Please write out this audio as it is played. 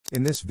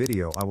In this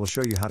video I will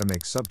show you how to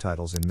make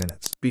subtitles in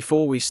minutes.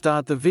 Before we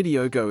start the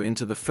video, go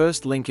into the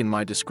first link in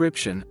my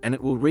description and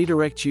it will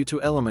redirect you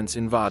to Elements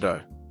in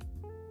Vado.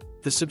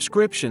 The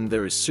subscription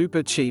there is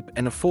super cheap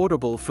and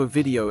affordable for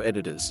video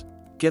editors.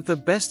 Get the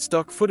best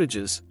stock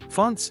footages,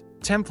 fonts,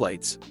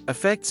 templates,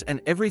 effects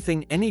and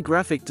everything any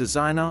graphic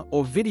designer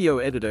or video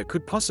editor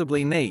could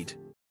possibly need.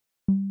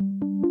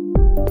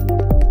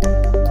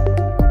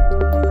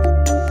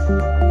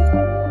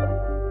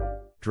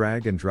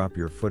 Drag and drop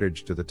your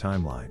footage to the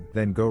timeline.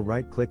 Then go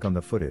right-click on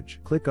the footage.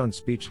 Click on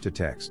Speech to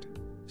Text.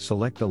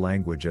 Select the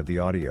language of the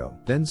audio.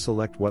 Then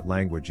select what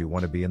language you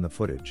want to be in the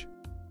footage.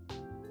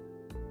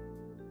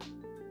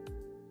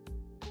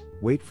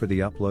 Wait for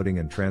the uploading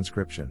and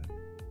transcription.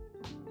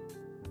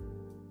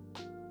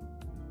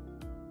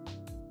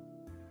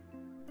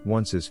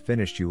 Once is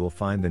finished, you will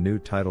find the new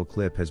title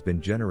clip has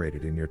been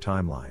generated in your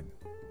timeline.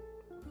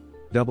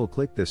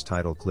 Double-click this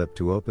title clip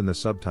to open the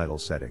subtitle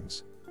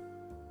settings.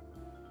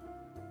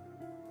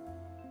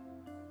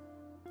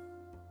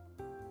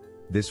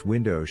 This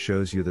window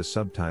shows you the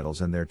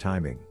subtitles and their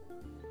timing.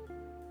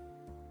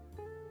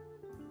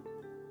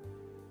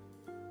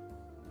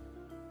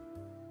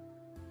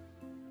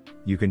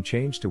 You can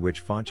change to which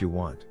font you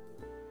want.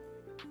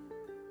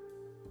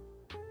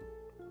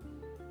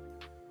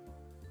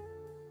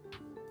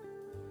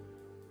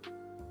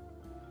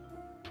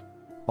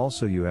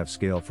 Also, you have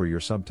scale for your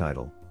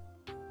subtitle.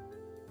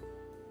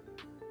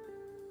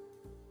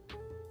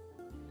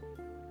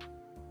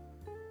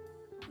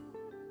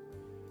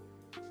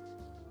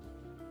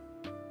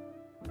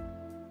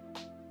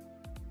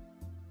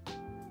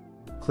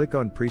 Click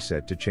on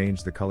Preset to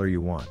change the color you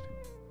want.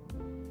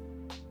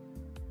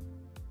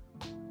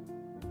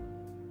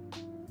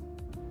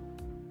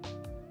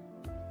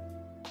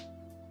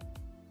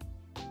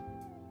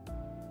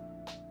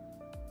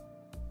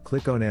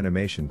 Click on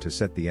Animation to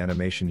set the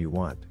animation you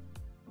want.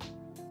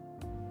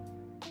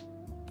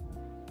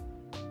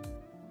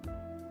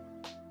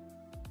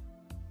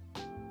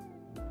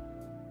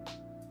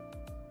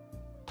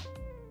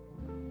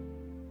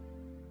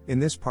 In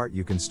this part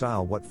you can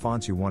style what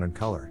fonts you want and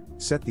color.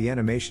 Set the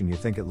animation you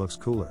think it looks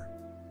cooler.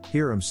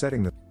 Here I'm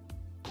setting the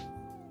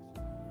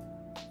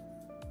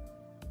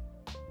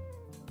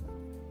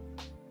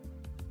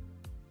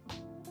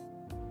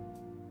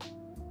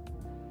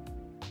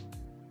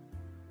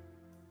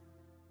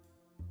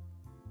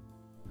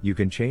You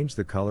can change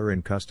the color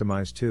and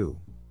customize too.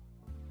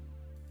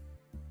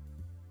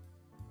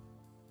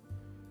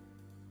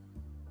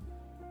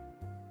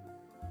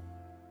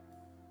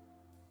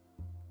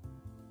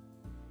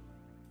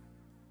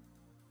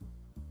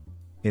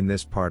 In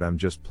this part I'm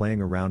just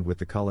playing around with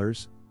the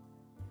colors.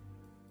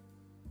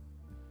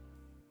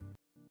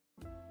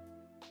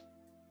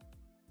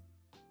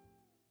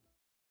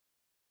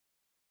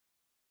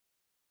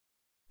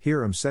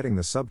 Here I'm setting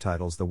the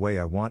subtitles the way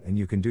I want, and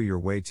you can do your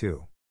way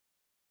too.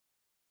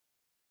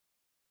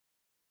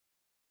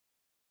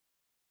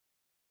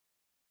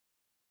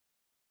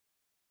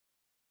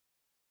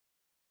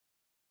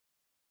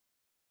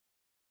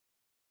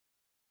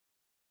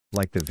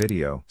 Like the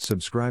video,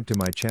 subscribe to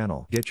my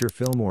channel, get your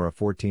Filmora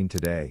 14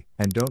 today,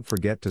 and don't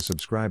forget to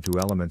subscribe to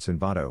Elements in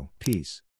Vado. Peace.